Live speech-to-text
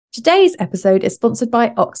Today's episode is sponsored by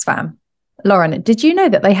Oxfam. Lauren, did you know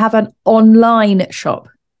that they have an online shop?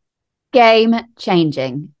 Game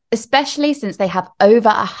changing, especially since they have over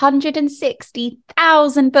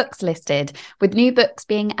 160,000 books listed, with new books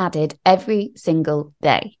being added every single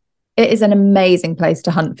day. It is an amazing place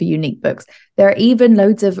to hunt for unique books. There are even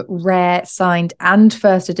loads of rare, signed and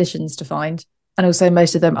first editions to find. And also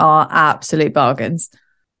most of them are absolute bargains.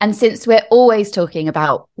 And since we're always talking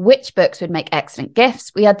about which books would make excellent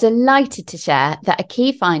gifts, we are delighted to share that a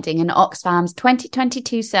key finding in Oxfam's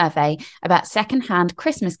 2022 survey about secondhand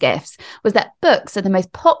Christmas gifts was that books are the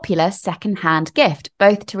most popular secondhand gift,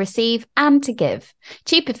 both to receive and to give.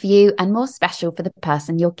 Cheaper for you and more special for the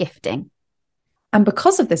person you're gifting. And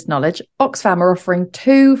because of this knowledge, Oxfam are offering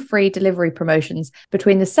 2 free delivery promotions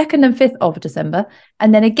between the 2nd and 5th of December,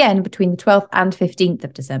 and then again between the 12th and 15th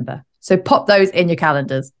of December. So pop those in your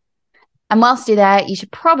calendars. And whilst you're there, you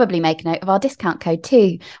should probably make a note of our discount code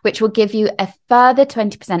too, which will give you a further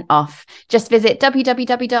 20% off. Just visit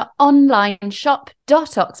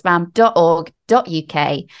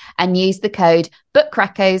www.onlineshop.oxfam.org.uk and use the code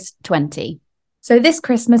BOOKRECCOS20. So this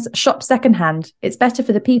Christmas, shop secondhand. It's better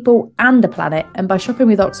for the people and the planet. And by shopping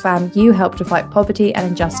with Oxfam, you help to fight poverty and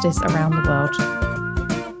injustice around the world.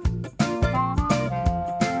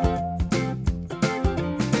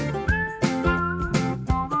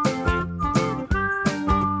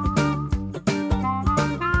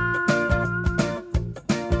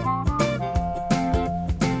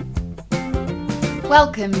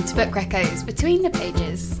 Welcome to Book Reccos Between the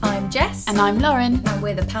Pages. I'm Jess. And I'm Lauren. And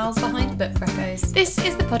we're the pals behind Book Reccos. This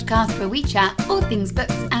is the podcast where we chat all things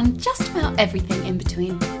books and just about everything in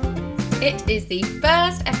between. It is the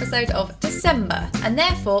first episode of December and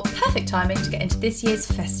therefore perfect timing to get into this year's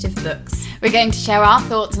festive books. We're going to share our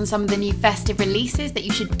thoughts on some of the new festive releases that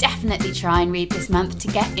you should definitely try and read this month to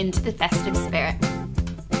get into the festive spirit.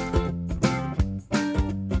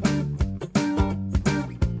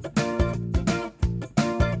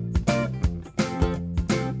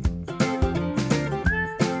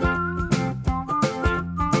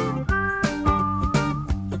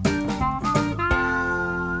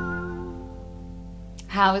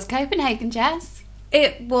 How was Copenhagen, Jess?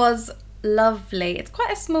 It was lovely. It's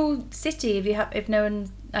quite a small city if no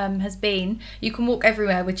one has been. You can walk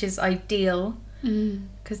everywhere, which is ideal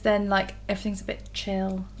because then everything's a bit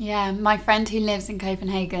chill. Yeah, my friend who lives in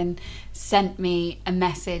Copenhagen sent me a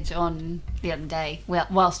message on the other day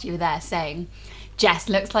whilst you were there saying, Jess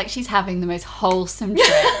looks like she's having the most wholesome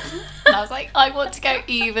trip. And I was like, I want to go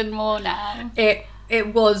even more now. It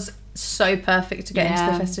was so perfect to get into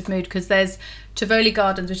the festive mood because there's Tivoli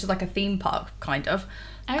Gardens, which is like a theme park kind of.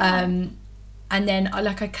 Okay. And then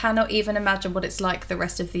I cannot even imagine what it's like the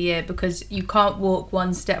rest of the year because you can't walk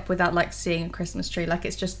one step without seeing a Christmas tree.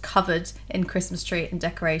 It's just covered in Christmas tree and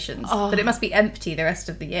decorations. But it must be empty the rest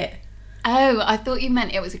of the year. Oh, I thought you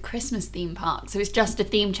meant it was a Christmas theme park, so it's just a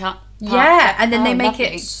theme park. Yeah, and then they make lovely.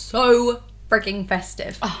 it so frigging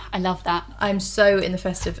festive. Oh, I love that. I'm so in the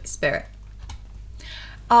festive spirit.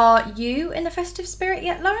 Are you in the festive spirit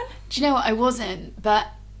yet, Lauren? Do you know what? I wasn't, but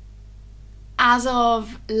as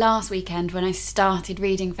of last weekend when I started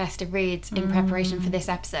reading festive reads in preparation for this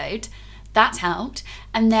episode, that's helped.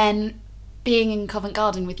 And then being in Covent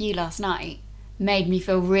Garden with you last night made me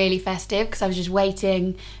feel really festive because I was just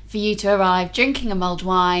waiting for you to arrive, drinking a mulled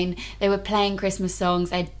wine. They were playing Christmas songs,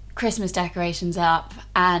 they had Christmas decorations up,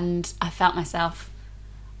 and I felt myself,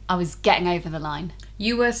 I was getting over the line.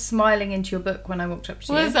 You were smiling into your book when I walked up to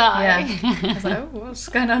you. Was I? Yeah. I was like, oh, what's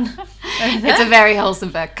going on over there? It's a very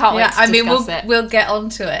wholesome book. Can't wait to discuss it. We'll get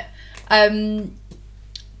onto it.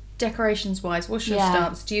 Decorations wise, what's your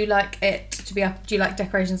stance? Do you like it to be up? Do you like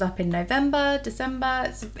decorations up in November,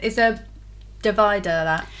 December? It's a divider,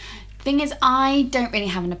 that. Thing is, I don't really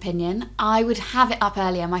have an opinion. I would have it up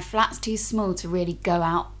earlier. My flat's too small to really go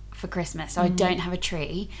out for Christmas, so I don't have a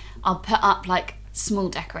tree. I'll put up small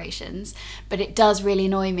decorations, but it does really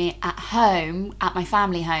annoy me at home, at my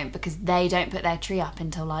family home, because they don't put their tree up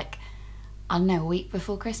until I don't know, a week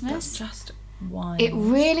before Christmas. That's just wild. It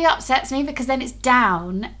really upsets me because then it's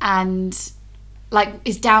down and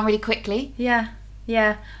it's down really quickly. Yeah.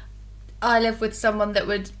 I live with someone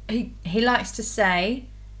that he likes to say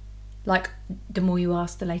the more you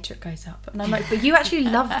ask, the later it goes up. And I'm like, but you actually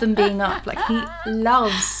love them being up. He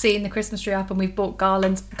loves seeing the Christmas tree up, and we've bought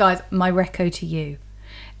garlands. Guys, my reco to you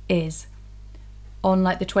is on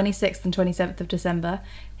the 26th and 27th of December,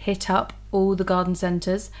 hit up all the garden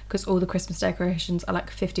centres because all the Christmas decorations are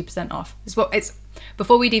 50% off. It's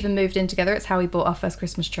before we'd even moved in together. It's how we bought our first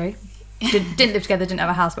Christmas tree. Didn't live together, didn't have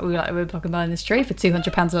a house, but we were fucking buying this tree for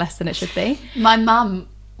 £200 less than it should be. My mum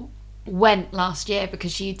went last year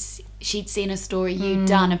because she'd seen a story you'd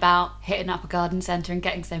done about hitting up a garden centre and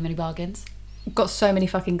getting so many bargains. Got so many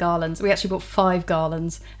fucking garlands. We actually bought 5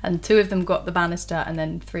 garlands, and 2 of them got the banister, and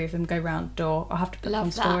then 3 of them go round the door. I'll have to put Love on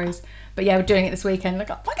that. stories. But yeah, we're doing it this weekend. I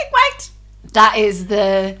can't fucking wait. That is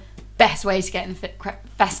the best way to get in the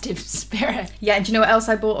festive spirit. Yeah, and do you know what else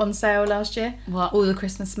I bought on sale last year? What? All the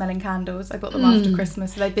Christmas smelling candles. I bought them after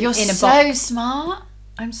Christmas, so they've been You're in a so box. smart.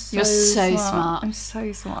 I'm so You're so smart. I'm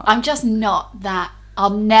so smart. I'm just not that.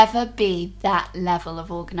 I'll never be that level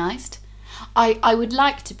of organised. I would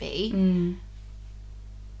like to be.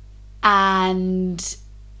 And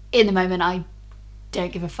in the moment, I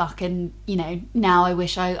don't give a fuck. And, you know, now I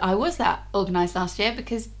wish I was that organised last year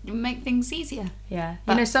because it would make things easier. Yeah.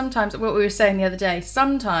 But- You know, sometimes, what we were saying the other day,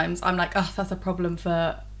 sometimes I'm like, oh, that's a problem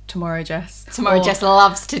for tomorrow, Jess. Tomorrow, Or- Jess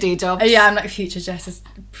loves to do jobs. Yeah, I'm like, future Jess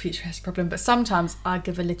problem. But sometimes I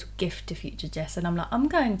give a little gift to future Jess, and I'm like, I'm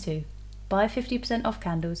going to buy 50% off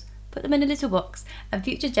candles, put them in a little box, and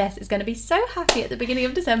future Jess is going to be so happy at the beginning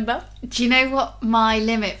of December. Do you know what my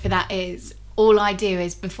limit for that is? All I do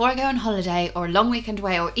is before I go on holiday or a long weekend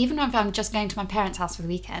away, or even if I'm just going to my parents' house for the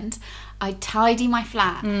weekend, I tidy my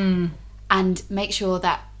flat and make sure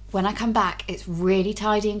that when I come back, it's really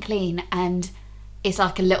tidy and clean, and it's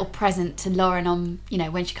like a little present to Lauren on, you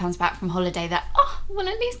know, when she comes back from holiday that, oh, well,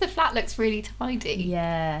 at least the flat looks really tidy.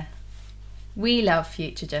 Yeah. We love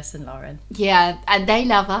future Jess and Lauren. Yeah, and they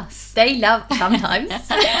love us. They love sometimes.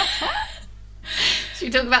 Should we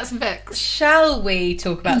talk about some books? Shall we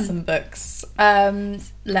talk about some books?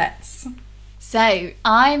 Let's. So,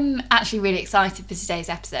 I'm actually really excited for today's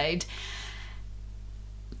episode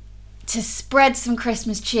to spread some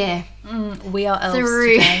Christmas cheer. We are elves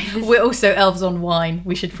Through- today. We're also elves on wine.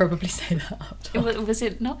 We should probably say that up top. Was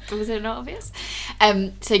it not obvious?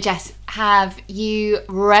 So, Jess, have you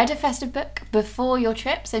read a festive book before your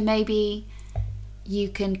trip? So maybe you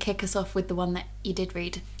can kick us off with the one that you did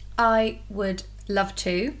read. I would love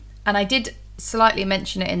to. And I did slightly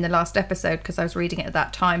mention it in the last episode because I was reading it at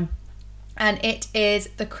that time. And it is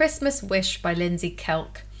The Christmas Wish by Lindsay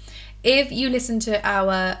Kelk. If you listen to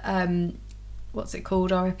our, what's it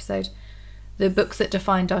called, our episode? The Books That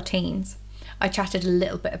Defined Our Teens. I chatted a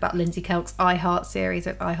little bit about Lindsay Kelk's I Heart series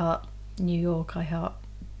at I Heart New York, I Heart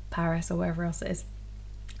Paris, or wherever else it is.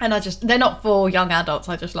 And they're not for young adults,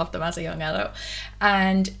 I just love them as a young adult.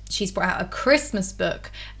 And she's brought out a Christmas book,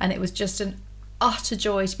 and it was just an utter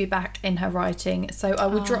joy to be back in her writing. So I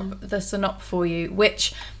will drop the synopsis for you,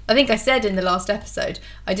 which I think I said in the last episode,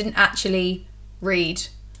 I didn't actually read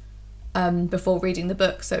before reading the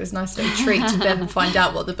book, so it was a nice little treat to then find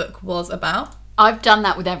out what the book was about. I've done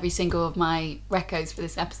that with every single of my reccos for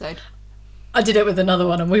this episode. I did it with another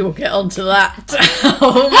one, and we will get onto that.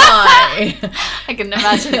 Oh my! I can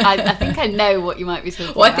imagine. I think I know what you might be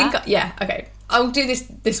talking Well, I about. think, yeah, okay. I'll do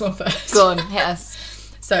this one first. Go on, hit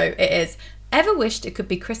us. So it is. Ever wished it could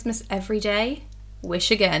be Christmas every day?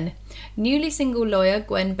 Wish again. Newly single lawyer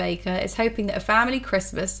Gwen Baker is hoping that a family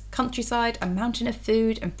Christmas, countryside, a mountain of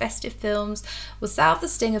food and festive films will salve the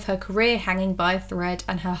sting of her career hanging by a thread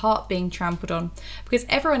and her heart being trampled on. Because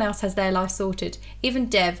everyone else has their life sorted. Even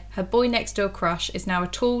Dev, her boy next door crush, is now a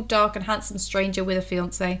tall, dark and handsome stranger with a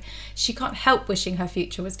fiancé. She can't help wishing her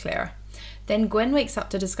future was clearer. Then Gwen wakes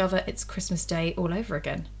up to discover it's Christmas Day all over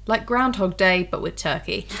again. Like Groundhog Day, but with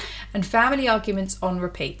turkey. And family arguments on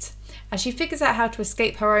repeat. As she figures out how to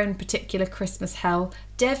escape her own particular Christmas hell,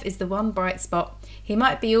 Dev is the one bright spot. He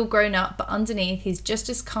might be all grown up, but underneath he's just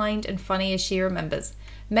as kind and funny as she remembers.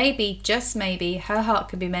 Maybe, just maybe, her heart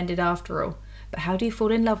can be mended after all. But how do you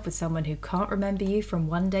fall in love with someone who can't remember you from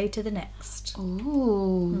one day to the next?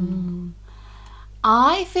 Ooh.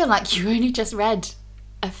 I feel like you only just read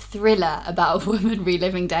a thriller about a woman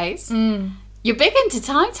reliving days. You're big into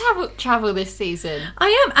time travel this season.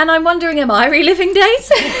 I am, and I'm wondering, am I reliving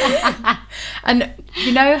days? And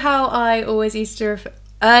you know how I always used to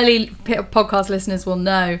early podcast listeners will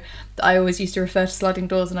know that I always used to refer to Sliding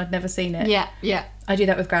Doors and I'd never seen it. Yeah. I do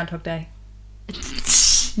that with Groundhog Day.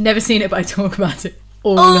 Never seen it, but I talk about it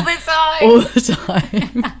all All the time. all the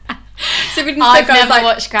time. So we didn't I've speak, I was never like-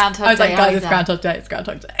 watched Groundhog Day. I was like, guys, it's either. Groundhog Day, it's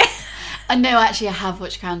Groundhog Day. No, actually, I have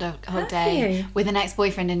watched Groundhog Day you? with an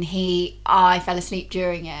ex-boyfriend, and I fell asleep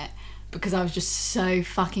during it because I was just so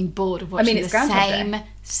fucking bored of watching it's the Groundhog same Day.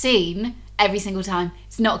 scene every single time.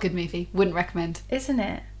 It's not a good movie. Wouldn't recommend. Isn't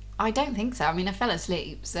it? I don't think so. I mean, I fell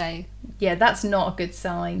asleep, so Yeah, that's not a good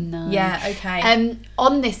sign. no. Yeah, okay.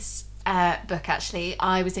 On this book, actually,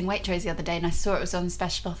 I was in Waitrose the other day, and I saw it was on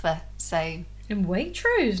special offer. So In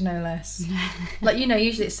Waitrose, no less. Like, you know,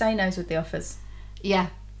 usually it's Say No's with the offers. yeah,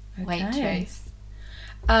 Okay.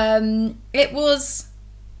 Waitrose. It was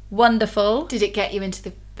wonderful. Did it get you into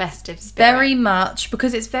the festive spirit? Very much,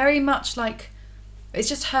 because it's very much Did it get you into the festive spirit? because it's very much like, it's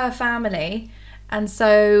just her family. And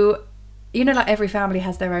so, you know, like every family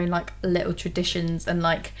has their own like little traditions, and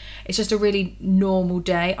like it's just a really normal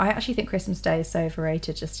day. I actually think Christmas Day is so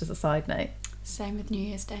overrated, just as a side note. Same with New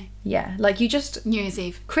Year's Day. Yeah, like you just... New Year's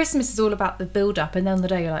Eve. Christmas is all about the build-up, and then on the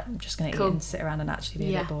day you're like, I'm just going to Cool. eat and sit around and actually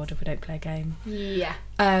be a bit bored if we don't play a game. Yeah.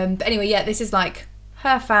 But anyway, yeah, this is like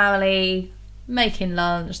her family making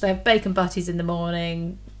lunch. They have bacon butties in the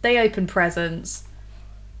morning. They open presents.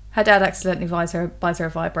 Her dad accidentally buys her a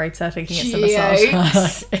vibrator, thinking it's a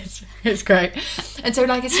massage. It's great. And so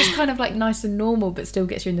like it's just kind of like nice and normal, but still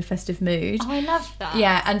gets you in the festive mood. Oh, I love that.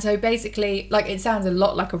 Yeah, and so basically, like, it sounds a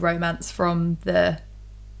lot like a romance from the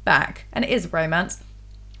back, and it is a romance,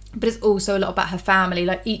 but it's also a lot about her family.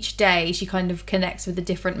 Like, each day she kind of connects with a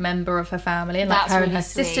different member of her family, and like That's her and really her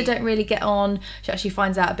sister sweet. don't really get on. She actually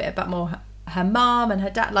finds out a bit about more her mum and her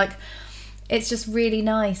dad. Like, it's just really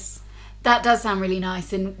nice. That does sound really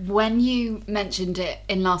nice. And when you mentioned it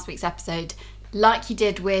in last week's episode, like you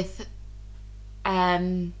did with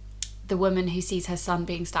the woman who sees her son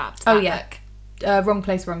being stabbed. Oh, that yeah. book. Wrong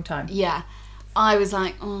place, wrong time. Yeah. I was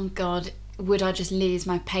like, oh God, would I just lose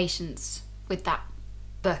my patience with that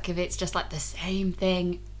book if it's just like the same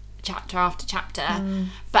thing chapter after chapter?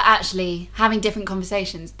 But actually, having different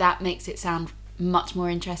conversations, that makes it sound much more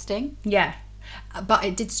interesting. Yeah. But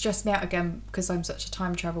it did stress me out again, because I'm such a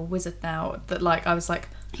time travel wizard now, that like I was like,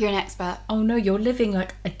 You're an expert. oh no, you're living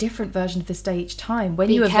like a different version of this day each time. When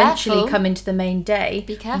Be you eventually careful. come into the main day,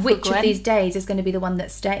 Be careful, which Gwen. of these days is going to be the one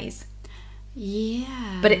that stays?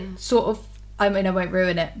 Yeah. But it sort of, I mean, I won't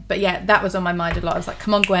ruin it, but yeah, that was on my mind a lot. I was like,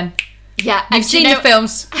 come on, Gwen, yeah, you've seen the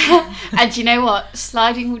films. And do you know what?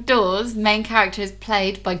 Sliding Doors, main character is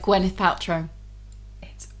played by Gwyneth Paltrow.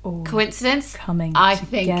 It's all Coincidence? coming I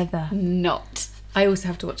together. think not. I also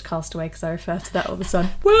have to watch Castaway because I refer to that all the time.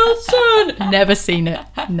 Wilson! Never seen it.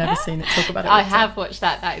 Never seen it. Talk about it all I the time. have watched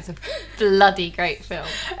that. That is a bloody great film.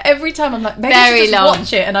 Every time I'm like, maybe Very I should just long.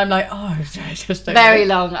 watch it, and I'm like, oh, I just don't Very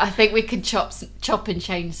know. long. I think we could chop and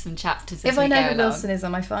change some chapters as If we I know go who along. Wilson is,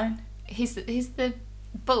 am I fine? He's the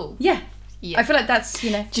bull. Yeah. Yeah. I feel like that's,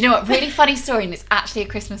 you know, Do you know what? Really funny story, and it's actually a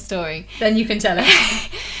Christmas story. then you can tell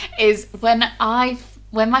it. Is when my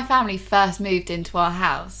family first moved into our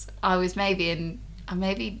house, I was maybe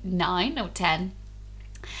 9 or 10.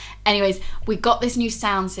 Anyways, we got this new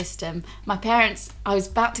sound system. My parents, I was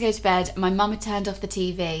about to go to bed, and my mum had turned off the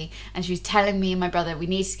TV, and she was telling me and my brother we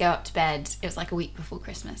need to go up to bed. It was like a week before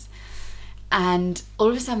Christmas. And all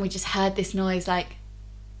of a sudden we just heard this noise like,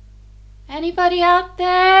 anybody out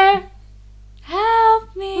there?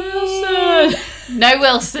 Help me. Wilson! No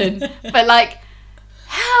Wilson, but like,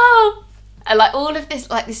 help. And like all of this,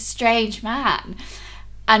 like this strange man.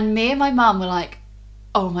 And me and my mum were like,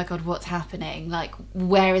 oh my God, what's happening? Like,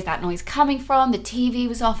 where is that noise coming from? The TV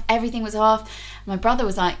was off, everything was off. My brother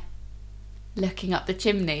was like, looking up the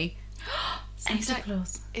chimney. And he's Santa like,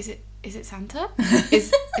 Claus. is it Santa?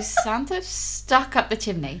 Is Santa stuck up the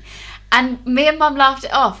chimney? And me and mum laughed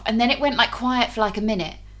it off, and then it went like quiet for like a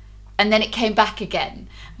minute, and then it came back again.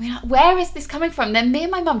 We're like, where is this coming from? Then me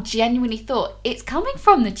and my mum genuinely thought, it's coming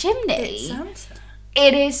from the chimney. It's Santa.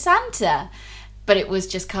 It is Santa. But it was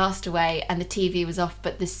just Castaway, and the TV was off,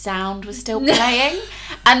 but the sound was still playing.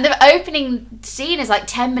 And the opening scene is like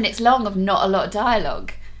 10 minutes long of not a lot of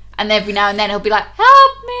dialogue. And every now and then he'll be like,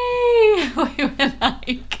 help me! We were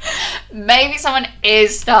like, maybe someone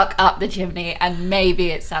is stuck up the chimney, and maybe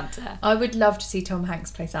it's Santa. I would love to see Tom Hanks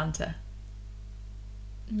play Santa.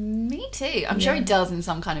 Me too. I'm sure he does in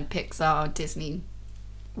some kind of Pixar, Disney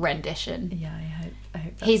rendition. Yeah, I hope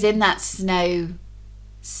that's... He's in that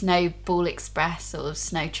Snowball Express or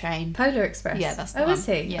Snow Train. Polar Express. Yeah, that's the Oh, one. is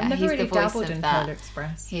he? Yeah, I've never he's really the voice dabbled of in that. Polar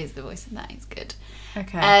Express. He is the voice of that. He's good.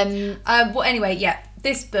 Okay. Well, anyway, yeah,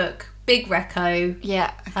 this book, big reco.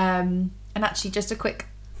 Yeah. And actually, just a quick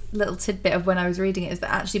little tidbit of when I was reading it is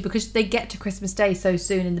that actually, because they get to Christmas Day so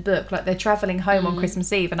soon in the book, like they're travelling home on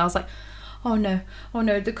Christmas Eve, and I was like, oh no,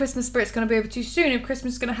 the Christmas spirit's going to be over too soon if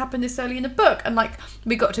Christmas is going to happen this early in the book. And like,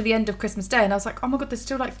 we got to the end of Christmas Day, and I was like, oh my God, there's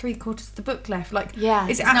still like 3/4 of the book left. Like, Yeah,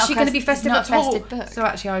 is it it's not actually a going to be it's festive not at a all? festive book. So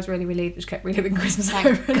actually, I was really relieved, just kept reliving Christmas. Thank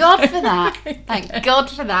over and God over for that. again. Thank God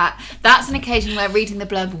for that. That's an occasion where reading the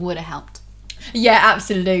blurb would have helped. Yeah,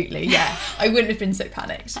 absolutely. Yeah, I wouldn't have been so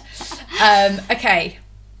panicked. Okay,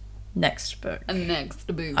 next book. And next,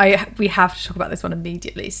 the book. We have to talk about this one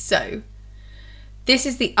immediately. So, this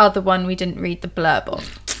is the other one we didn't read the blurb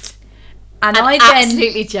of. And I then...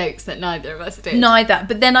 absolutely jokes that neither of us did. Neither.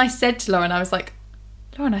 But then I said to Lauren, I was like,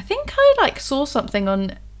 Lauren, I think I like saw something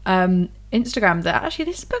on Instagram that actually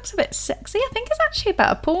this book's a bit sexy. I think it's actually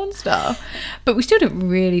about a porn star, but we still didn't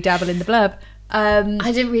really dabble in the blurb.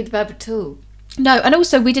 I didn't read the blurb at all. No, and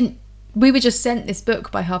also we were just sent this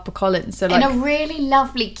book by HarperCollins, so like in a really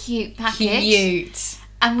lovely, cute package. cute.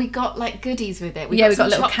 And we got like goodies with it. We got a some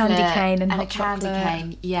little chocolate candy cane and a hot candy chocolate.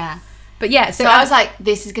 cane. Yeah. But yeah, So I was like,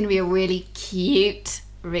 this is going to be a really cute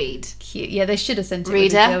read. cute. Yeah, they should have sent it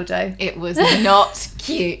Reader, with a dildo. it was not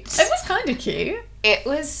cute. It was kind of cute. It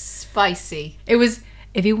was spicy. It was,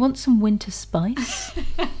 if you want some winter spice,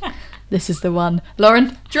 this is the one.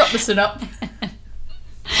 Lauren, drop this one up.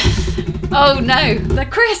 Oh no. They're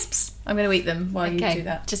crisps. I'm going to eat them while you do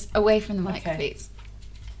that. Just away from the mic, please.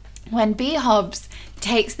 When B. Hobbs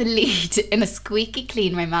takes the lead in a squeaky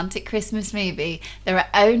clean romantic Christmas movie, there are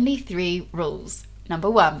only 3 rules. Number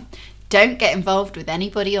 1, don't get involved with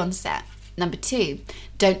anybody on set. Number 2,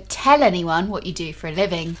 don't tell anyone what you do for a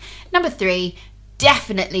living. Number 3,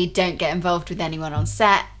 definitely don't get involved with anyone on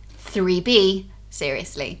set. 3B,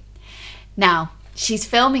 seriously. Now, she's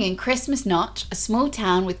filming in Christmas Notch, a small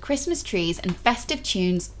town with Christmas trees and festive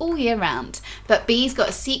tunes all year round. But Bee's got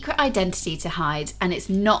a secret identity to hide, and it's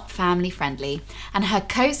not family friendly. And her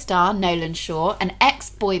co-star, Nolan Shaw, an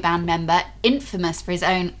ex-boy band member infamous for his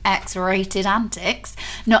own X-rated antics,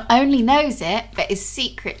 not only knows it, but is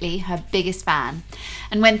secretly her biggest fan.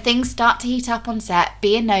 And when things start to heat up on set,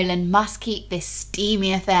 Bee and Nolan must keep this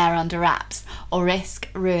steamy affair under wraps, or risk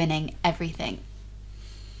ruining everything.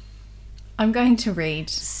 I'm going to read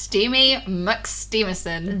Steamy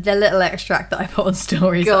McSteamerson. the little extract that I put on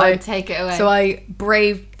stories. Go on, take it away. So I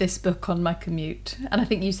braved this book on my commute, and I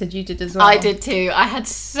think you said you did as well. I did too. I had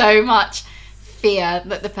so much fear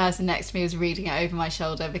that the person next to me was reading it over my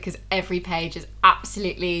shoulder because every page is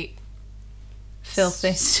absolutely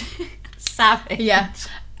filthy. Savage. Yeah.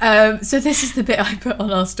 So this is the bit I put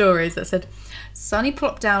on our stories that said, Sonny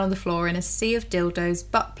plopped down on the floor in a sea of dildos,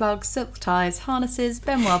 butt plugs, silk ties, harnesses,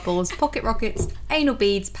 Benoit balls, pocket rockets, anal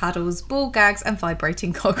beads, paddles, ball gags, and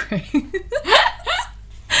vibrating cock rings. And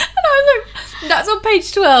I was like, that's on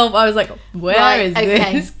page 12. I was like, where is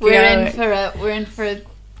this We're going? we're in for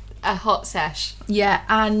a hot sesh. Yeah,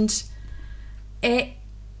 and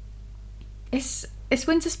it's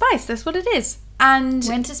winter spice. That's what it is. And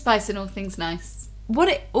Winter spice and all things nice. what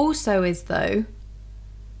it also is, though,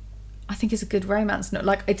 I think it's a good romance. Not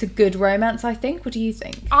like it's a good romance. I think. What do you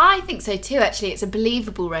think? I think so too. Actually, it's a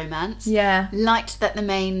believable romance. Yeah. Liked that the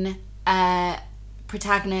main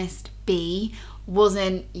protagonist B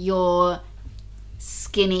wasn't your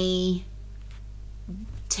skinny,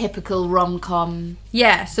 typical rom-com.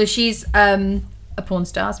 Yeah. So she's a porn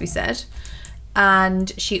star, as we said,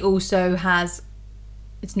 and she also has.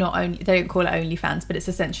 It's not only, they don't call it OnlyFans, but it's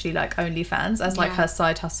essentially like OnlyFans as like her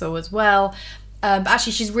side hustle as well. But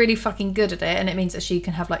actually she's really fucking good at it, and it means that she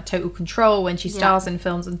can have like total control when she stars in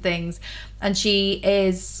films and things. And she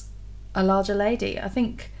is a larger lady, I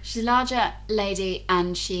think. She's a larger lady,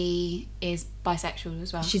 and she is bisexual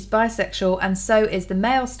as well. She's bisexual, and so is the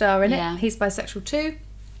male star in Yeah. it. He's bisexual too.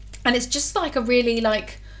 And it's just like a really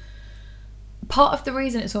like, part of the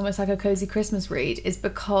reason it's almost like a cozy Christmas read is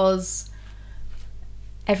because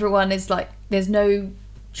everyone is like, there's no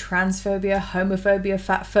transphobia, homophobia,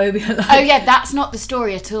 fat phobia. Like, Oh yeah, that's not the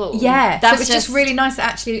story at all. yeah, that's so it's just really nice that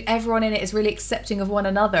actually everyone in it is really accepting of one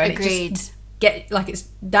another. And Agreed. It just it's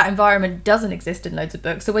that environment doesn't exist in loads of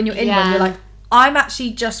books. So when you're in one, Yeah. you're like, I'm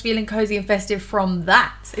actually just feeling cozy and festive from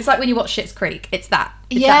that. It's like when you watch Schitt's Creek. It's that.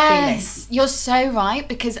 It's that Yes, you're so right,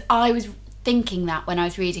 because I was thinking that when I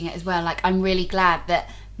was reading it as well. Like, I'm really glad that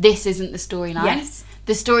this isn't the storyline. Yes.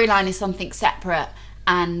 The storyline is something separate,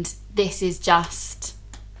 and this is just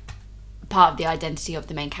part of the identity of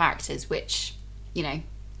the main characters, which, you know,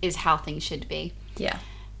 is how things should be. Yeah.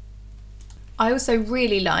 I also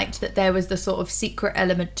really liked that there was the sort of secret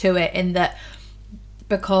element to it, in that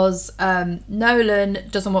because Nolan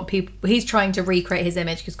doesn't want people, he's trying to recreate his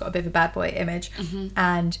image because he's got a bit of a bad boy image,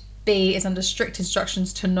 and B is under strict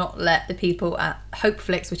instructions to not let the people at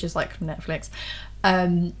Hopeflix, which is like Netflix,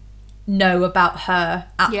 know about her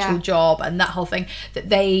actual job and that whole thing.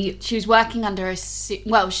 That She was working under a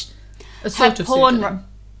a her sort of porn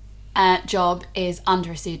pseudonym. job is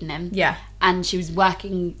under a pseudonym. Yeah. And she was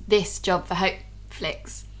working this job for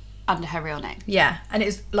Hopeflix under her real name. Yeah, and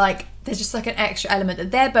it's like there's just like an extra element that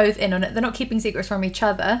they're both in on it. They're not keeping secrets from each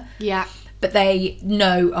other. Yeah. But they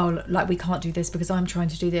know, oh, like, we can't do this because I'm trying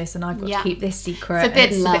to do this and I've got to keep this secret.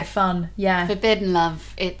 Forbidden it's love. a bit fun. Yeah. Forbidden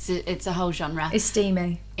love. It's a whole genre. It's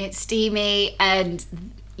steamy. It's steamy, and,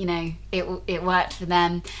 you know, it worked for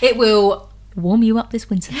them. It will warm you up this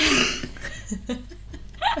winter. I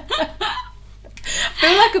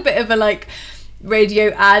feel like a bit of a like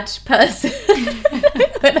radio ad person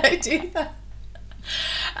when I do that.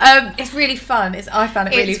 It's really fun. I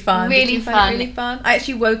found it really fun. Really Did you fun. find it really fun? I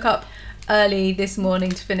actually woke up early this morning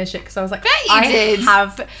to finish it because I was like, Bet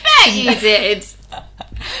you did.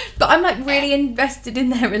 But I'm like really invested in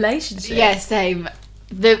their relationship. Yeah, same.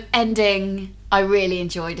 The ending I really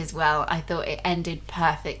enjoyed as well. I thought it ended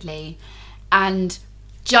perfectly. And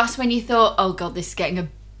just when you thought, oh God, this is getting a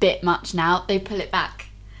bit much now, they pull it back.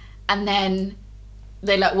 And then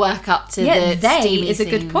they like work up to the steamy is a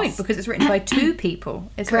good scenes. point because it's written by two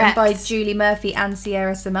people. It's Correct. written by Julie Murphy and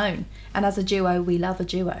Sierra Simone. And as a duo, we love a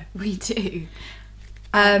duo. We do.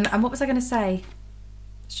 And what was I going to say?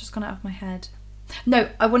 It's just gone out of my head. No,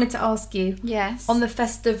 I wanted to ask you. Yes. On the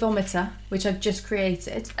Festivometer, which I've just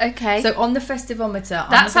created. Okay. So on the Festivometer...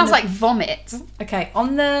 that sounds like vomit. Okay,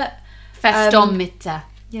 on the... Festometer.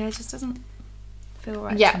 Yeah, it just doesn't feel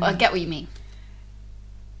right. Yeah, to me. I get what you mean.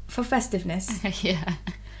 For festiveness, Yeah.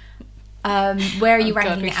 where are you Oh God,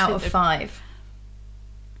 ranking we it out of should've. 5?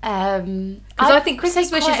 Because Because I think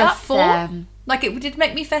Christmas Wish is a 4. Like, it did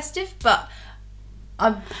make me festive, but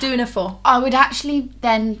I'm doing a 4. I would actually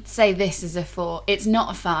then say this is a 4. It's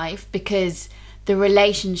not a 5 because the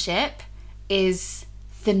relationship is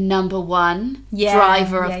the number one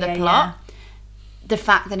driver of the plot. The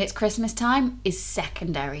fact that it's Christmas time is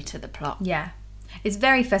secondary to the plot. Yeah. It's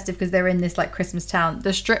very festive because they're in this like Christmas town.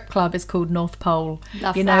 The strip club is called North Pole.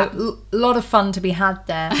 Love you that. know, a lot of fun to be had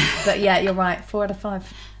there. But yeah, you're right. 4 out of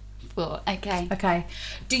 5. 4. Okay. Okay.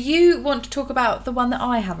 Do you want to talk about the one that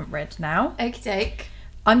I haven't read now? Okie doke.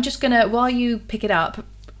 I'm just going to, while you pick it up,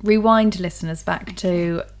 rewind listeners back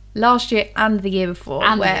to last year and the year before.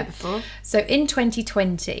 And the year before. So in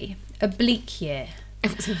 2020, a bleak year.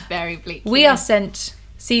 It was a very bleak We year. are sent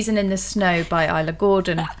Season in the Snow by Isla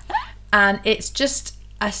Gordon. And it's just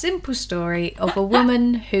a simple story of a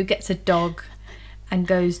woman who gets a dog and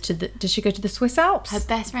goes to the... Does she go to the Swiss Alps? Her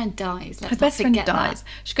best friend dies. Let's Her best not friend forget dies. that.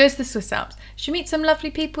 She goes to the Swiss Alps. She meets some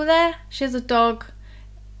lovely people there. She has a dog.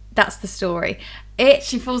 That's the story.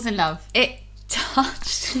 She falls in love. It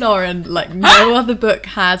touched Lauren like no other book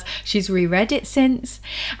has. She's reread it since.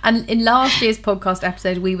 And in last year's podcast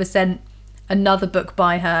episode, we were sent another book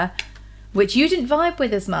by her, which you didn't vibe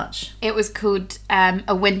with as much. It was called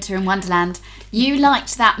A Winter in Wonderland. You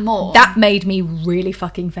liked that more. That made me really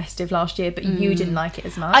fucking festive last year, but you didn't like it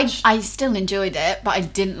as much. I still enjoyed it, but I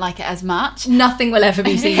didn't like it as much. Nothing will ever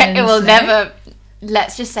be Season in It the will Snow. never...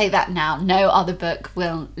 Let's just say that now. No other book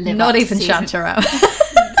will live Not up to even Season...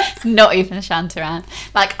 Shantaram. Not even Shantaram.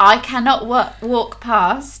 Like, I cannot walk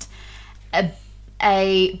past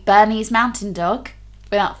a Bernese mountain dog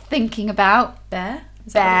without thinking about Bear?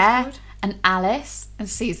 Is that what it's Bear called? and Alice and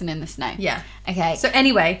Season in the Snow. Yeah. Okay. So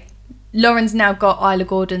anyway, Lauren's now got Isla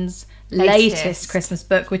Gordon's latest Christmas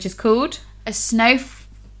book, which is called... A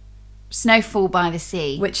Snowfall by the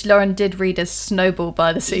Sea. Which Lauren did read as Snowball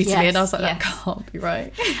by the Sea to me, and I was like, Yes, that can't be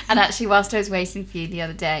right. And actually, whilst I was waiting for you the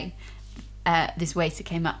other day, this waiter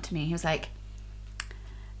came up to me. He was like,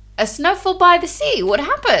 "A snowfall by the sea. What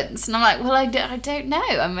happens?" And I'm like, "Well, I don't know.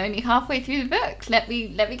 I'm only halfway through the book. Let me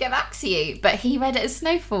get back to you." But he read it as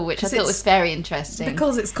snowfall, which I thought was very interesting.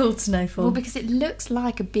 Because it's called Snowfall. Well, because it looks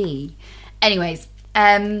like a bee. Anyways,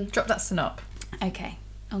 drop that synop. okay.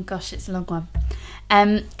 Oh gosh, it's a long one.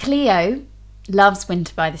 Cleo loves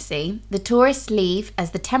Winter by the Sea. The tourists leave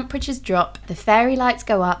as the temperatures drop, the fairy lights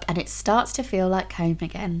go up, and it starts to feel like home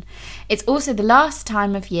again. It's also the last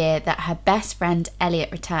time of year that her best friend Elliot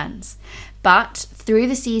returns. But through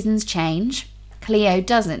the seasons change, Cleo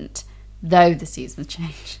doesn't. Though the seasons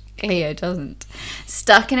change, Cleo doesn't.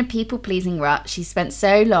 Stuck in a people-pleasing rut, she's spent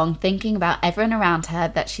so long thinking about everyone around her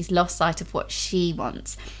that she's lost sight of what she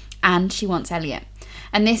wants. And she wants Elliot.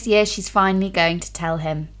 And this year she's finally going to tell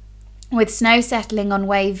him. With snow settling on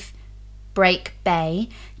Wave Break Bay,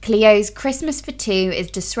 Cleo's Christmas for two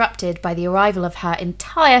is disrupted by the arrival of her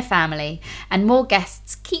entire family, and more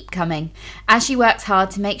guests keep coming. As she works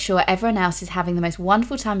hard to make sure everyone else is having the most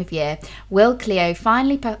wonderful time of year, will Cleo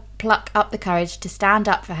finally pluck up the courage to stand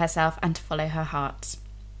up for herself and to follow her heart?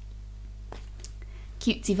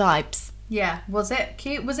 Cutesy vibes. Yeah. Was it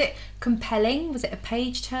cute? Was it compelling? Was it a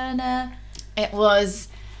page turner? It was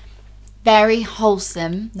very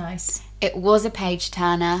wholesome. Nice. It was a page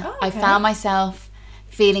turner. Oh, I okay. found myself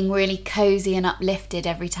feeling really cozy and uplifted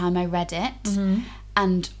every time I read it,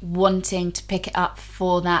 and wanting to pick it up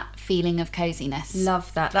for that feeling of coziness.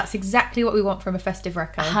 Love that. That's exactly what we want from a festive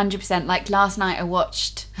record. 100%. Like last night I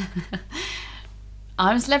watched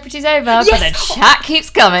I'm a Celebrity's over, but Yes! the chat keeps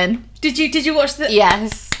coming. Did you watch the...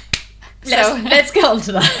 Yes. Let's get on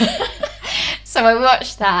to that. So I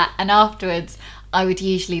watched that, and afterwards I would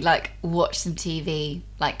usually like watch some TV,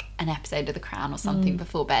 like an episode of The Crown or something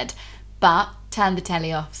before bed, but turn the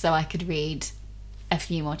telly off so I could read a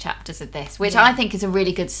few more chapters of this, which I think is a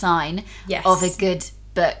really good sign of a good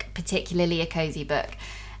book, particularly a cozy book.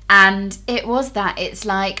 And it was that. It's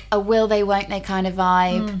like a will they, won't they kind of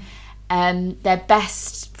vibe. They're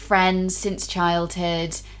best friends since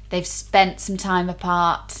childhood. They've spent some time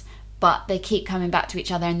apart, but they keep coming back to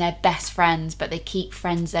each other, and they're best friends, but they keep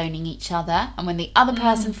friend zoning each other. And when the other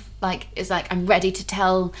person is like, I'm ready to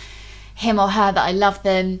tell him or her that I love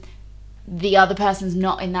them, the other person's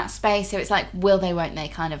not in that space. So it's like will they, won't they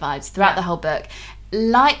kind of vibes throughout the whole book.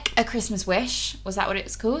 Like A Christmas Wish, was that what it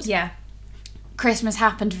was called? Yeah. Christmas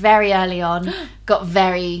happened very early on, got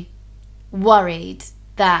very worried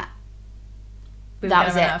that that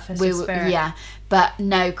was it. Yeah, but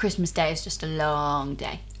no, Christmas Day is just a long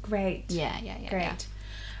day. Great. Yeah. Great.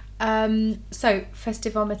 So,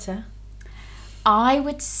 Festivometer. I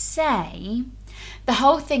would say the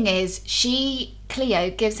whole thing is Cleo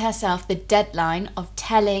gives herself the deadline of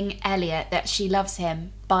telling Elliot that she loves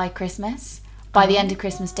him by Christmas, by the end of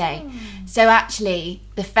Christmas Day. So actually,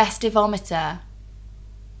 the festometer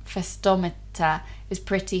is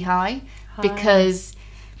pretty high because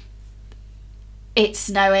it's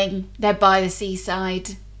snowing, they're by the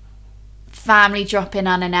seaside, family drop in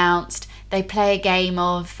unannounced, they play a game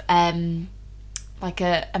of like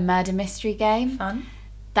a murder mystery game. Fun.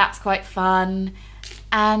 That's quite fun.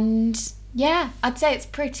 And yeah, I'd say it's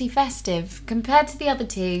pretty festive compared to the other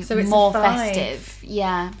two. So it's more a 5. festive.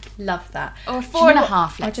 Yeah. Love that. Or a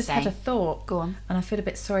 4.5, let's I just say. had a thought. Go on. And I feel a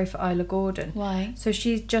bit sorry for Isla Gordon. Why? So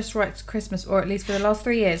she just writes Christmas, or at least for the last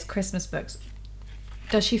 3 years, Christmas books.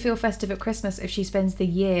 Does she feel festive at Christmas if she spends the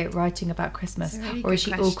year writing about Christmas? Really Or is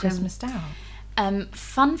good she all question. Christmased out?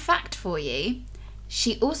 Fun fact for you,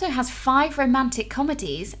 she also has 5 romantic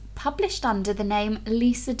comedies published under the name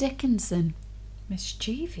Lisa Dickinson.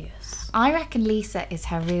 Mischievous. I reckon Lisa is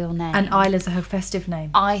her real name. And Isla's her festive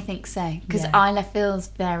name. I think so, because Yeah. Isla feels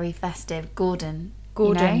very festive. Gordon.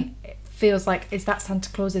 Gordon, You know? it feels like, is that Santa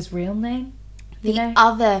Claus's real name? The You know?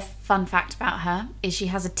 other fun fact about her is she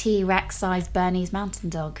has a T-Rex sized Bernese mountain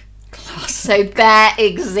dog. Class. So Bear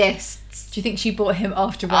exists. Do you think she bought him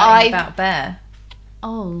after writing about Bear?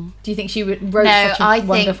 Oh. Do you think she wrote No, such a I think-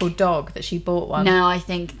 wonderful dog that she bought one? No, I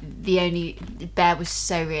think Bear was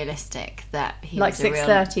so realistic that he Like was a real...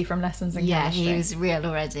 6:30 from Lessons in Yeah, Chemistry. he was real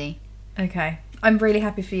already. Okay. I'm really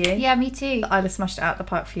happy for you. Yeah, me too. That Isla smashed it out the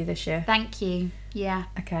park for you this year. Thank you. Yeah.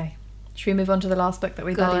 Okay. Should we move on to the last book that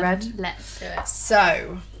we Go bloody on, read? let's do it.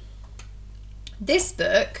 So, this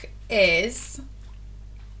book is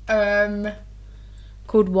called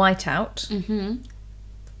Whiteout. Mm-hmm.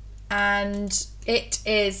 And it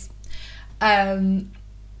is I'm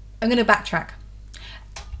going to backtrack.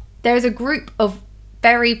 There is a group of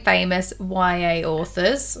very famous YA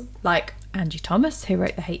authors like Angie Thomas, who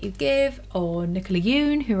wrote The Hate You Give, or Nicola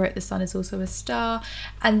Yoon, who wrote The Sun Is Also a Star,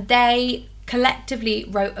 and they collectively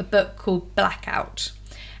wrote a book called Blackout.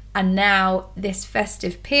 And now, this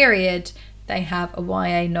festive period, they have a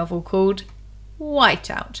YA novel called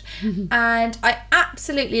Whiteout. And I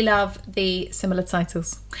absolutely love the similar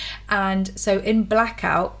titles. And so in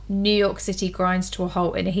Blackout, New York City grinds to a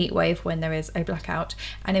halt in a heat wave when there is a blackout.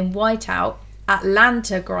 And in Whiteout,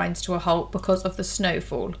 Atlanta grinds to a halt because of the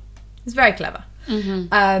snowfall. It's very clever.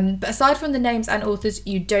 But aside from the names and authors,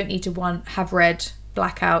 you don't need to have read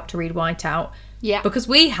Blackout to read Whiteout. Yeah. Because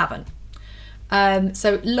we haven't.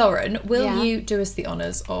 So Lauren, will Yeah. you do us the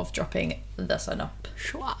honours of dropping the sun up?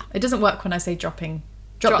 Sure. It doesn't work when I say dropping.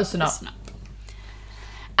 Drop the sun up.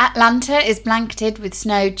 Atlanta is blanketed with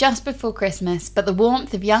snow just before Christmas, but the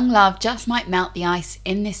warmth of young love just might melt the ice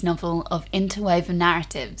in this novel of interwoven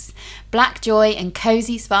narratives. Black joy and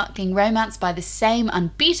cosy, sparkling romance by the same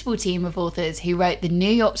unbeatable team of authors who wrote the New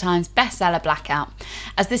York Times bestseller Blackout.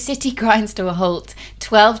 As the city grinds to a halt,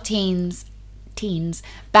 12 teens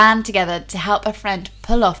band together to help a friend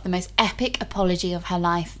pull off the most epic apology of her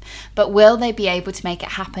life. But will they be able to make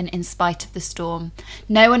it happen in spite of the storm?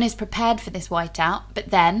 No one is prepared for this whiteout, but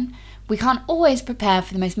then we can't always prepare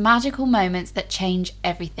for the most magical moments that change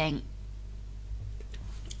everything.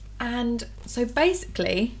 And so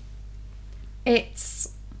basically,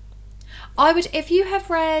 it's... if you have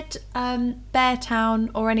read Beartown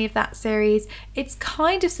or any of that series, it's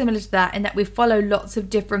kind of similar to that in that we follow lots of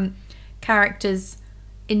different characters'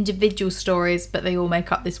 individual stories, but they all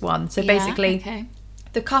make up this one. So basically,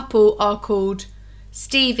 the couple are called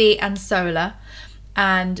Stevie and Sola,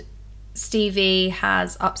 and Stevie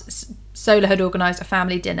has Sola had organised a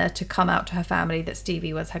family dinner to come out to her family that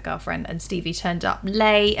Stevie was her girlfriend, and Stevie turned up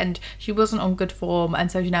late and she wasn't on good form,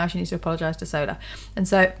 and so now she needs to apologise to Sola. And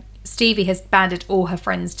so Stevie has banded all her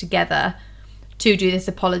friends together to do this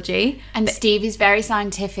apology. And Stevie's very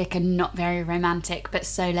scientific and not very romantic, but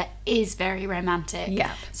Sola is very romantic.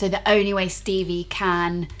 Yeah. So the only way Stevie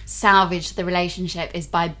can salvage the relationship is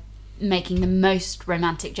by making the most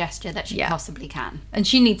romantic gesture that she possibly can. And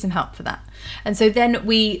she needs some help for that. And so then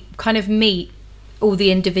we kind of meet all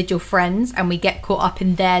the individual friends and we get caught up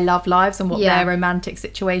in their love lives and what their romantic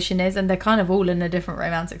situation is, and they're kind of all in a different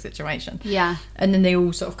romantic situation. Yeah. And then they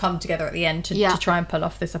all sort of come together at the end to try and pull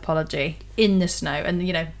off this apology in the snow. And,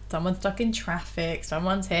 you know, someone's stuck in traffic,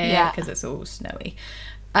 someone's here because it's all snowy.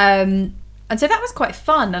 And so that was quite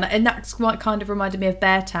fun. And that's what kind of reminded me of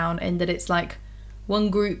Beartown, in that it's like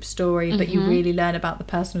one group story, but you really learn about the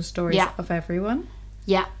personal stories of everyone.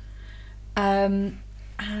 Yeah.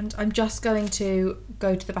 And I'm just going to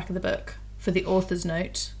go to the back of the book for the author's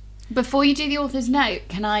note. Before you do the author's note,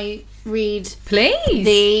 can I read Please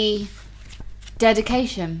the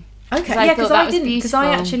dedication? Okay, I because I didn't, because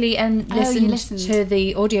I actually listened listened to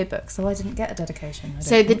the audiobook, so I didn't get a dedication.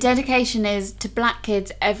 So the dedication is: to black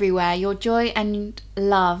kids everywhere, your joy and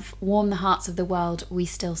love warm the hearts of the world, we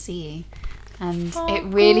still see you. And it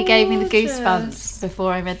really gave me the goosebumps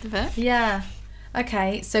before I read the book. Yeah.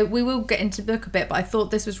 Okay, so we will get into the book a bit, but I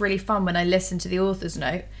thought this was really fun when I listened to the author's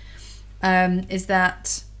note, is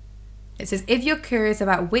that it says, if you're curious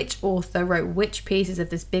about which author wrote which pieces of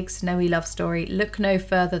this big snowy love story, look no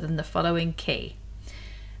further than the following key.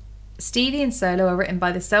 Stevie and Solo are written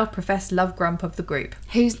by the self-professed love grump of the group.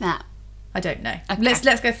 Who's that? I don't know. Okay.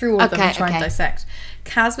 Let's go through all of them and try and dissect.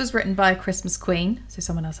 Kaz was written by a Christmas queen, so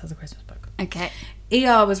someone else has a Christmas book. Okay.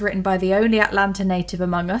 ER was written by the only Atlanta native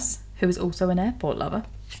among us, who is also an airport lover.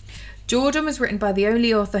 Jordan was written by the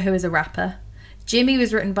only author who is a rapper. Jimmy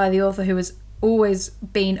was written by the author who has always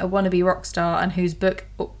been a wannabe rock star and whose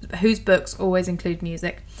books always include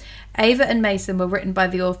music. Ava and Mason were written by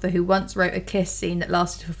the author who once wrote a kiss scene that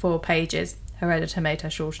lasted for 4 pages. Her editor made her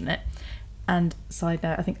shorten it. And side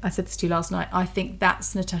note, I think I said this to you last night, I think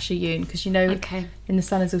that's Natasha Yoon, because you know in The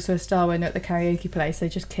Sun Is Also a Star, when they're at the karaoke place, they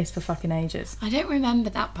just kiss for fucking ages. I don't remember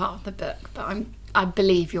that part of the book, but I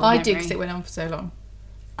believe your I memory. do, because it went on for so long.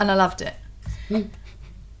 And I loved it.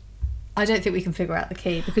 I don't think we can figure out the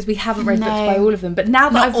key, because we haven't read books by all of them. But now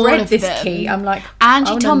that I've read this key, I'm like,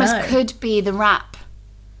 Angie Thomas could be the rap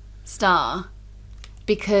star,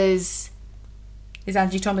 because... Is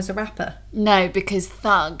Angie Thomas a rapper? No, because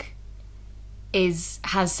Thug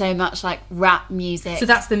has so much like rap music. So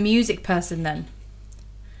that's the music person then.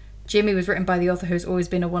 Jimmy was written by the author who's always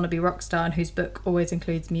been a wannabe rock star and whose book always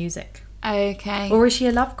includes music. Okay. Or is she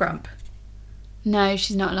a love grump? No,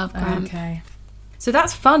 she's not a love grump. Okay. So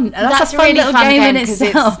that's fun. That's a fun really little fun game in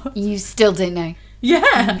itself. You still don't know.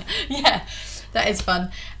 Yeah. Yeah. That is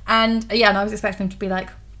fun. And and I was expecting them to be like,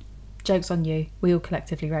 joke's on you. We all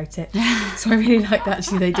collectively wrote it. So I really liked that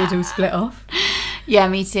actually they did all split off. Yeah,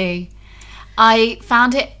 me too. I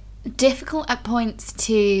found it difficult at points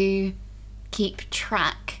to keep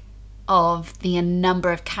track of the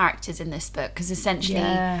number of characters in this book, because essentially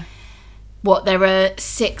there are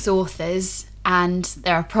 6 authors and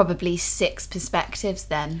there are probably 6 perspectives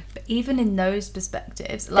then. But even in those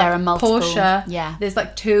perspectives, like there are multiple. Portia, there's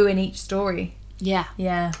like 2 in each story. Yeah.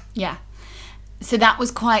 Yeah. Yeah. So that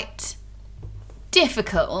was quite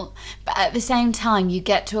difficult, but at the same time you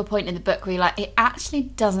get to a point in the book where you're like, it actually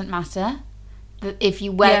doesn't matter if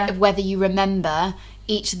you whether you remember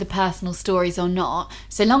each of the personal stories or not,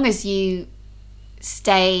 so long as you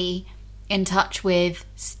stay in touch with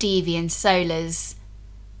Stevie and Sola's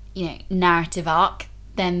narrative arc,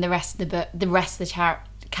 then the rest of the book, the rest of the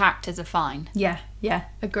characters are fine. Yeah,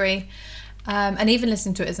 agree. And even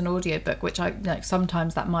listening to it as an audiobook, which I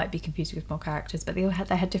sometimes that might be confusing with more characters, but they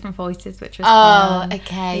had different voices, which was fun.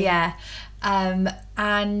 Okay. Yeah.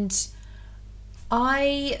 And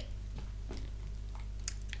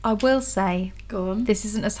I will say, go on. This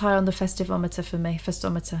isn't as high on the festivometer for me.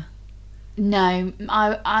 Festometer. No,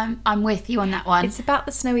 I'm with you on that one. It's about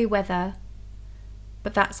the snowy weather,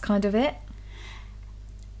 but that's kind of it.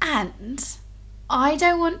 And I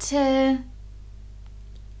don't want to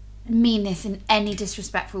mean this in any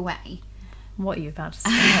disrespectful way. What are you about to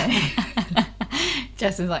say?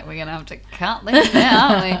 Jess is like, we're going to have to cut this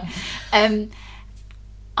out, aren't we?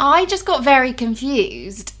 I just got very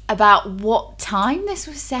confused about what time this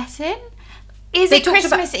was set in. Is it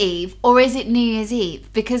Christmas Eve or is it New Year's Eve?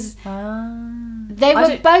 Because they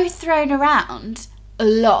were both thrown around a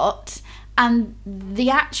lot, and the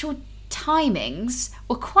actual timings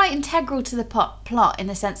were quite integral to the plot in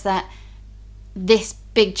the sense that this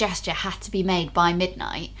big gesture had to be made by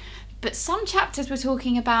midnight. But some chapters were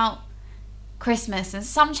talking about Christmas and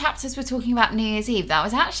some chapters were talking about New Year's Eve. That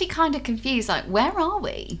was actually kind of confused. Like, where are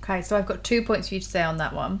we? Okay, so I've got 2 points for you to say on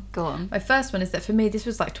that one. Go on. My first one is that for me, this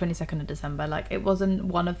was like 22nd of December. Like, it wasn't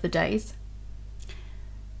one of the days.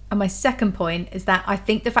 And my second point is that I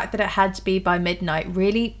think the fact that it had to be by midnight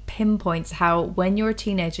really pinpoints how when you're a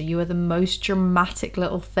teenager, you are the most dramatic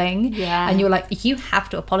little thing. Yeah. And you're like, you have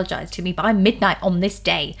to apologise to me by midnight on this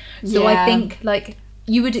day. So I think, like,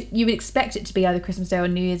 you would expect it to be either Christmas Day or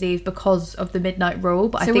New Year's Eve because of the midnight rule.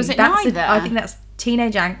 But So I was think it that's neither? I think that's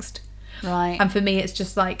teenage angst. Right. And for me, it's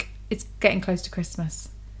just like, it's getting close to Christmas.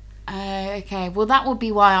 Okay. Well, that would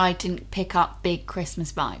be why I didn't pick up big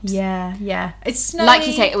Christmas vibes. Yeah. It's snowy. Like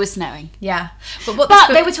you say, it was snowing. Yeah. But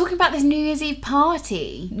they were talking about this New Year's Eve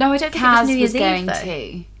party. No, I don't think Kaz it was New Year's was going Eve, though.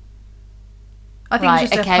 to. I think it was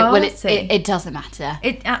just a party. Well, it doesn't matter.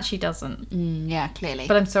 It actually doesn't. Yeah, clearly.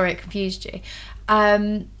 But I'm sorry it confused you.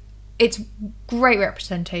 It's great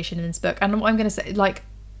representation in this book. And what I'm going to say, like,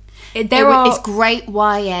 it's great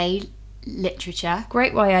YA literature.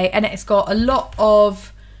 Great YA, and it's got a lot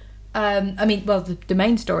of... the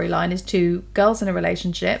main storyline is two girls in a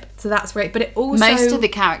relationship, so that's great. But it also... Most of the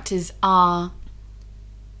characters are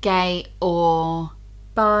gay or...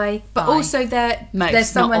 But also there's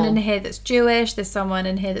someone in here that's Jewish, there's someone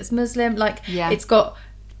in here that's Muslim. Like, it's great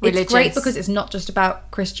because it's not just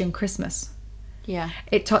about Christian Christmas. Yeah.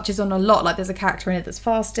 It touches on a lot. Like, there's a character in it that's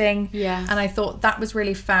fasting. Yeah. And I thought that was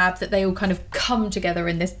really fab that they all kind of come together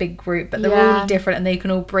in this big group, but they're all different and they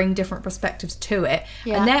can all bring different perspectives to it.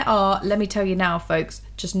 Yeah. And there are, let me tell you now, folks,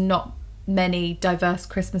 just not many diverse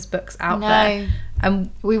Christmas books out there. And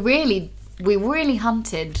we really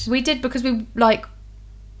hunted. We did, because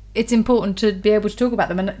it's important to be able to talk about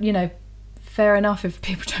them. And, fair enough, if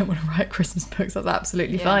people don't want to write Christmas books, that's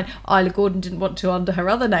absolutely fine. Isla Gordon didn't want to under her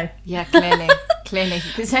other name. Yeah, clearly.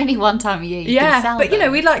 It's only one time a year you can sell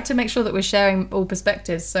them. We like to make sure that we're sharing all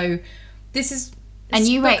perspectives. So this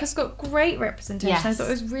book has got great representation. Yes. I thought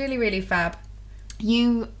it was really, really fab.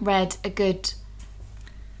 You read a good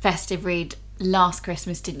festive read last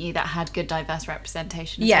Christmas, didn't you, that had good diverse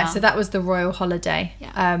representation as well? So that was The Royal Holiday.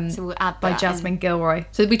 So we'll add that by Jasmine Gilroy.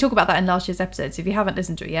 So we talk about that in last year's episode. So if you haven't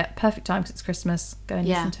listened to it yet, perfect time because it's Christmas. Go and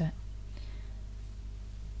listen to it.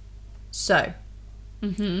 So,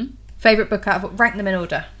 favourite book out of... Rank them in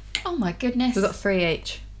order. Oh my goodness. We've got 3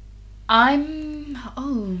 each. I'll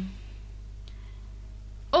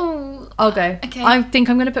go. Okay. I think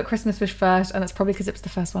I'm going to put Christmas Wish first, and that's probably because it was the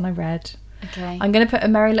first one I read. Okay. I'm going to put A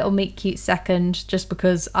Merry Little Meet Cute second, just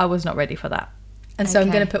because I was not ready for that. And so I'm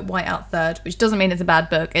going to put White Out third, which doesn't mean it's a bad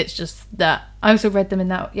book. It's just that I also read them in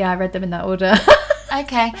that... Yeah, I read them in that order.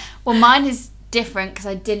 Okay. Well, mine is different because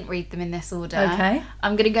I didn't read them in this order. Okay.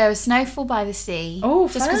 I'm going to go A Snowfall by the Sea. Oh,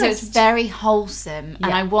 just because it was very wholesome.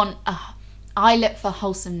 And I look for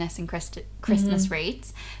wholesomeness in Christmas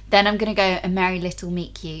reads. Then I'm going to go A Merry Little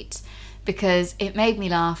Meet Cute because it made me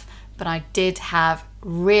laugh, but I did have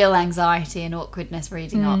real anxiety and awkwardness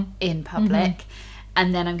reading it in public.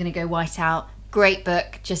 And then I'm going to go White Out. Great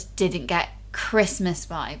book, just didn't get Christmas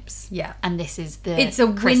vibes. Yeah. And this is It's a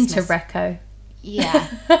winter reco. Yeah.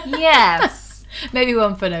 Yes. Maybe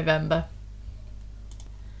one for November.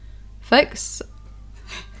 Folks,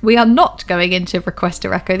 we are not going into Request a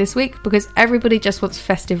Reco this week because everybody just wants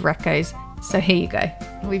festive recos. So here you go.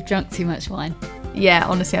 We've drunk too much wine. Yeah,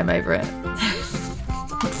 honestly, I'm over it.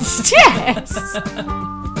 Yes.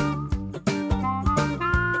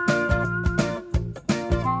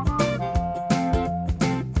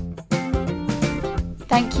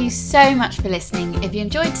 Thank you so much for listening. If you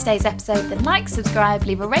enjoyed today's episode, then like, subscribe,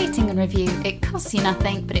 leave a rating and review. It costs you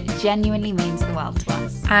nothing, but it genuinely means the world to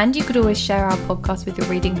us. And you could always share our podcast with your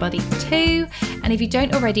reading buddy too. And if you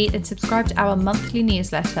don't already, then subscribe to our monthly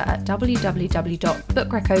newsletter at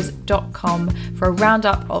www.bookreccos.com for a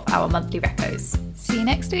roundup of our monthly recos. See you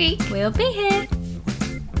next week. We'll be here.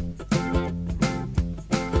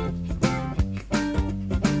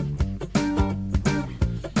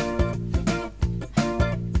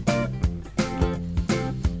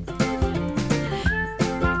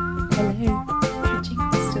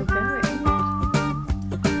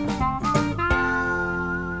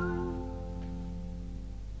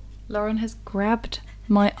 Lauren has grabbed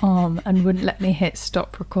my arm and wouldn't let me hit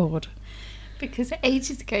stop record. Because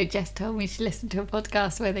ages ago Jess told me she listened to a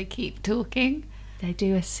podcast where they keep talking. They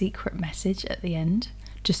do a secret message at the end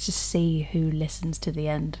just to see who listens to the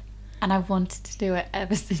end. And I've wanted to do it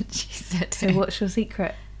ever since she said so it. What's your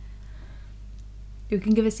secret? You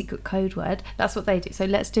can give a secret code word. That's what they do. So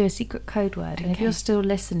let's do a secret code word. And if Okay. you're still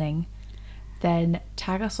listening, then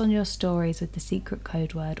tag us on your stories with the secret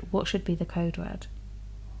code word. What should be the code word?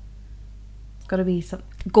 It's got to be some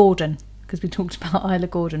Gordon, because we talked about Isla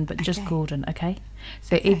Gordon, but just Okay. Gordon, okay?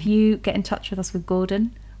 So Okay. if you get in touch with us with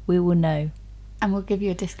Gordon, we will know. And we'll give you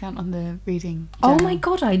a discount on the reading Oh journal. my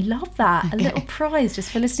God, I love that. A little prize just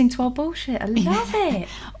for listening to our bullshit. I love it.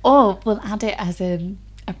 Or we'll add it as a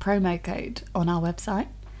promo code on our website.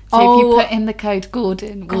 So if you put in the code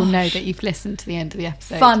Gordon, we'll know that you've listened to the end of the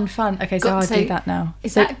episode. Fun. Okay, so I'll do that now.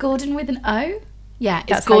 Is So- that Gordon with an O? Yeah, it's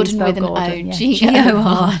That's how you Gordon spell with an Gordon, O. yeah.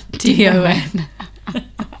 Gordon.